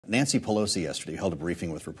Nancy Pelosi yesterday held a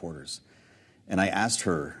briefing with reporters, and I asked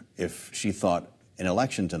her if she thought an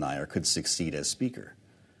election denier could succeed as Speaker.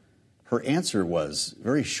 Her answer was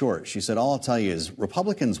very short. She said, all I'll tell you is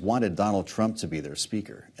Republicans wanted Donald Trump to be their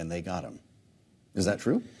Speaker, and they got him. Is that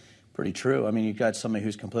true? Pretty true. I mean, you've got somebody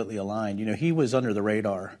who's completely aligned. You know, he was under the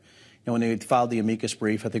radar. You know, when they filed the amicus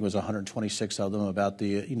brief, I think it was 126 of them about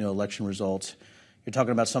the, election results. You're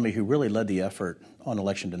talking about somebody who really led the effort on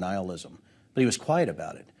election denialism, but he was quiet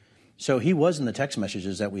about it. So he was in the text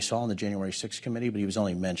messages that we saw in the January 6th committee, but he was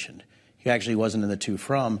only mentioned. He actually wasn't in the to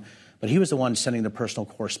from, but he was the one sending the personal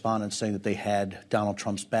correspondence saying that they had Donald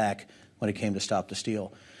Trump's back when it came to Stop the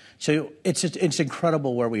Steal. So it's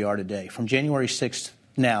incredible where we are today. From January 6th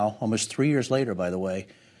now, almost 3 years later, by the way,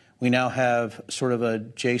 we now have sort of a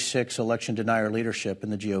J6 election denier leadership in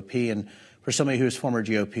the GOP. And for somebody who is former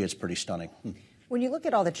GOP, it's pretty stunning. When you look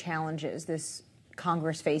at all the challenges this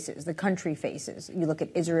Congress faces, the country faces, you look at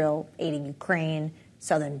Israel aiding Ukraine,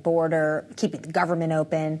 southern border, keeping the government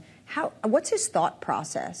open. What's his thought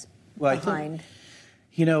process behind?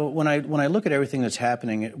 When I look at everything that's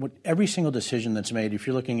happening, every single decision that's made, if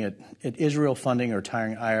you're looking at Israel funding or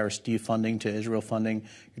tying IRSD funding to Israel funding,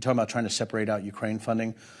 you're talking about trying to separate out Ukraine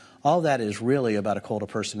funding. All that is really about a cult of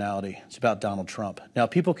personality. It's about Donald Trump. Now,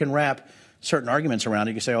 people can wrap certain arguments around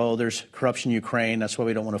it. You can say, oh, there's corruption in Ukraine. That's why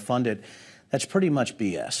we don't want to fund it. That's pretty much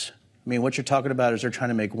BS. I mean, what you're talking about is they're trying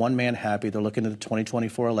to make one man happy. They're looking at the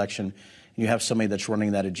 2024 election, and you have somebody that's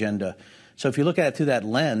running that agenda. So if you look at it through that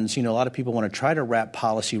lens, a lot of people want to try to wrap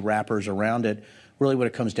policy wrappers around it. Really what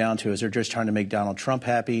it comes down to is they're just trying to make Donald Trump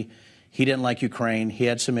happy. He didn't like Ukraine. He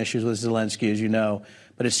had some issues with Zelensky, as you know.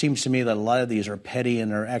 But it seems to me that a lot of these are petty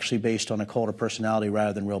and are actually based on a cult of personality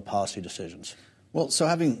rather than real policy decisions. Well, so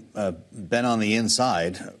having been on the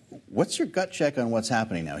inside, what's your gut check on what's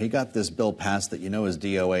happening now? He got this bill passed that is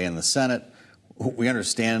DOA in the Senate. We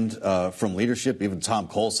understand from leadership, even Tom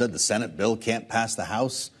Cole said the Senate bill can't pass the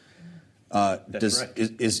House.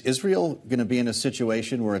 Is Israel going to be in a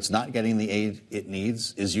situation where it's not getting the aid it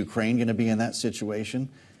needs? Is Ukraine going to be in that situation?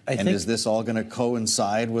 Is this all going to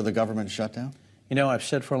coincide with a government shutdown? I've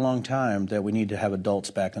said for a long time that we need to have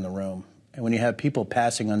adults back in the room. And when you have people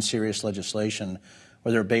passing unserious legislation,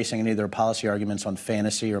 where they're basing any of their policy arguments on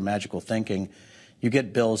fantasy or magical thinking, you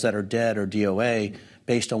get bills that are dead or DOA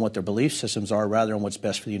based on what their belief systems are rather than what's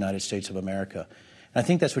best for the United States of America. And I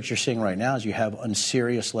think that's what you're seeing right now is you have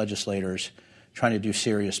unserious legislators trying to do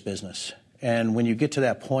serious business. And when you get to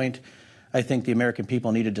that point, I think the American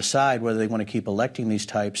people need to decide whether they want to keep electing these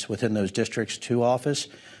types within those districts to office,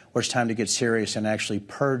 or it's time to get serious and actually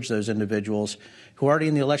purge those individuals who are already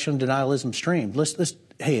in the election denialism stream.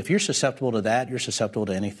 Hey, if you're susceptible to that, you're susceptible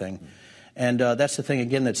to anything. And that's the thing,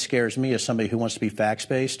 again, that scares me as somebody who wants to be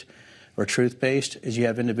facts-based or truth-based, is you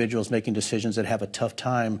have individuals making decisions that have a tough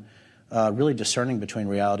time really discerning between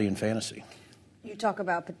reality and fantasy. You talk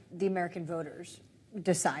about the American voters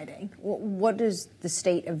deciding. What is the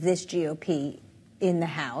state of this GOP in the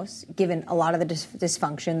House, given a lot of the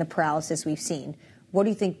dysfunction, the paralysis we've seen? What do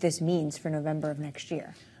you think this means for November of next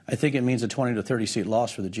year? I think it means a 20 to 30 seat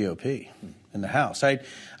loss for the GOP in the House. I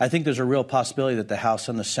think there's a real possibility that the House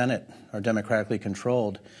and the Senate are democratically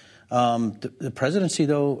controlled. The presidency,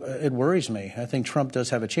 though, it worries me. I think Trump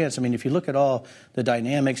does have a chance. I mean, if you look at all the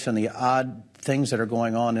dynamics and the odd things that are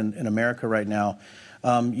going on in America right now,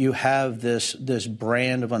 you have this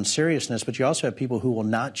brand of unseriousness, but you also have people who will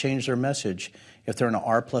not change their message if they're in an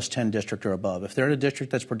R+10 district or above. If they're in a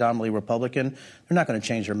district that's predominantly Republican, they're not going to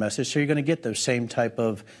change their message. So you're going to get those same type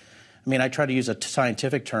of, I try to use a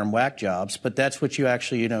scientific term, whack jobs, but that's what you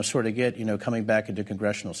actually, sort of get, coming back into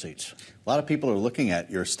congressional seats. A lot of people are looking at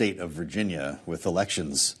your state of Virginia with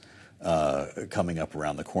elections coming up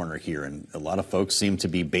around the corner here, and a lot of folks seem to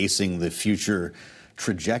be basing the future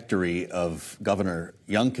trajectory of Governor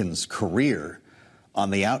Youngkin's career on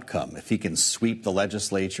the outcome. If he can sweep the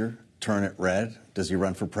legislature, turn it red, does he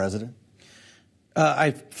run for president?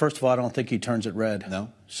 First of all, I don't think he turns it red.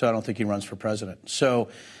 No? So I don't think he runs for president. So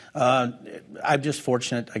I'm just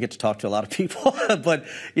fortunate I get to talk to a lot of people. But,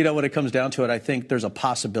 when it comes down to it, I think there's a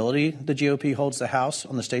possibility the GOP holds the House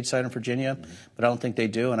on the state side in Virginia, but I don't think they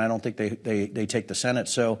do, and I don't think they take the Senate.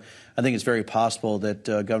 So I think it's very possible that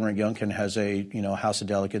Governor Youngkin has a House of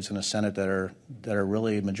Delegates and a Senate that are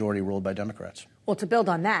really majority ruled by Democrats. Well, to build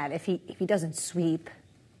on that, if he doesn't sweep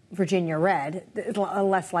Virginia red, there's a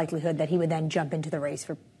less likelihood that he would then jump into the race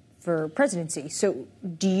for presidency. So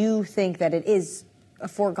do you think that it is a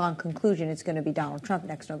foregone conclusion it's going to be Donald Trump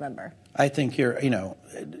next November? I think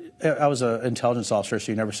I was an intelligence officer,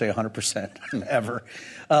 so you never say 100% ever.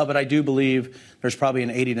 But I do believe there's probably an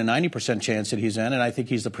 80 to 90% chance that he's in, and I think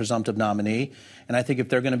he's the presumptive nominee. And I think if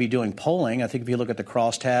they're going to be doing polling, I think if you look at the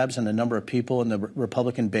crosstabs and the number of people in the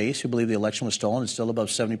Republican base who believe the election was stolen, it's still above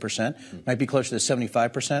 70%, might be closer to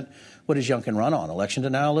 75%. What does Youngkin run on? Election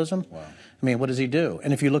denialism? Wow. I mean, what does he do?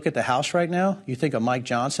 And if you look at the House right now, you think a Mike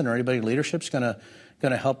Johnson or anybody in leadership is going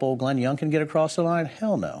to help old Glenn Youngkin get across the line?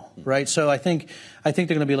 Hell no, right? So I think they're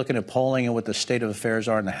going to be looking at polling and what the state of affairs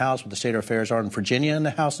are in the House, what the state of affairs are in Virginia in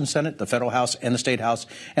the House and Senate, the federal House and the state House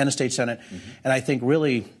and the state Senate. And I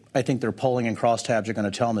think their polling and crosstabs are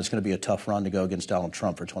going to tell them it's going to be a tough run to go against Donald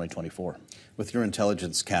Trump for 2024. With your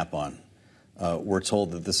intelligence cap on, we're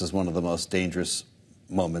told that this is one of the most dangerous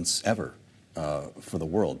moments ever for the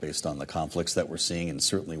world based on the conflicts that we're seeing and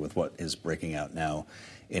certainly with what is breaking out now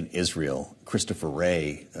in Israel. Christopher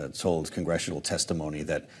Wray told congressional testimony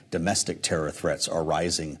that domestic terror threats are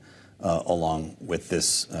rising along with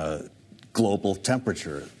this global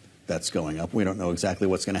temperature that's going up. We don't know exactly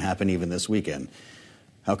what's going to happen even this weekend.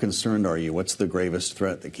 How concerned are you? What's the gravest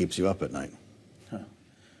threat that keeps you up at night?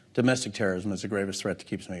 Domestic terrorism is the gravest threat that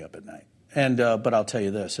keeps me up at night. And but I'll tell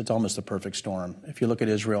you this, it's almost the perfect storm. If you look at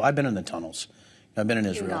Israel, I've been in the tunnels. I've been in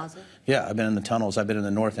Israel. In Gaza? Yeah, I've been in the tunnels. I've been in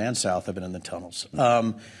the north and south. I've been in the tunnels.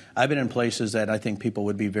 I've been in places that I think people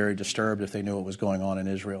would be very disturbed if they knew what was going on in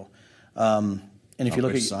Israel. And if you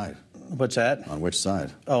look which side? What's that? On which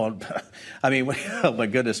side? Oh, I mean, oh my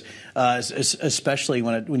goodness. Especially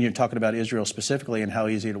when you're talking about Israel specifically and how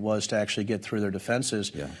easy it was to actually get through their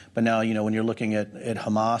defenses. Yeah. But now, when you're looking at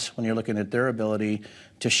Hamas, when you're looking at their ability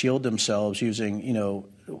to shield themselves using,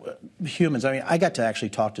 humans. I mean, I got to actually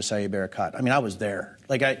talk to Saeb Erekat. I mean, I was there.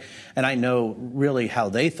 And I know really how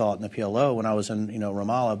they thought in the PLO when I was in,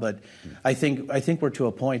 Ramallah. But I think we're to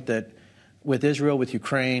a point that with Israel, with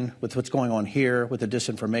Ukraine, with what's going on here, with the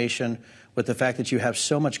disinformation, with the fact that you have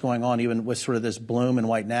so much going on, even with sort of this bloom in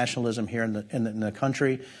white nationalism here in the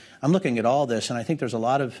country, I'm looking at all this, and I think there's a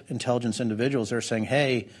lot of intelligence individuals that are saying,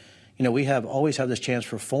 hey, we always have this chance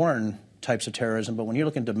for foreign types of terrorism, but when you're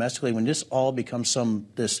looking domestically, when this all becomes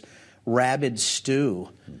this rabid stew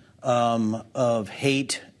of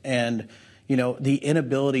hate and the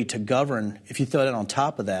inability to govern, if you throw that on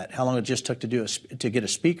top of that, how long it just took to get a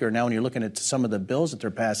speaker. Now when you're looking at some of the bills that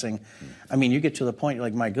they're passing, I mean, you get to the point, you're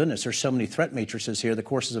like, my goodness, there's so many threat matrices here. The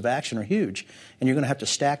courses of action are huge. And you're going to have to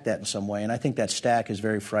stack that in some way. And I think that stack is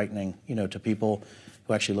very frightening, to people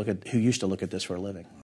who actually who used to look at this for a living.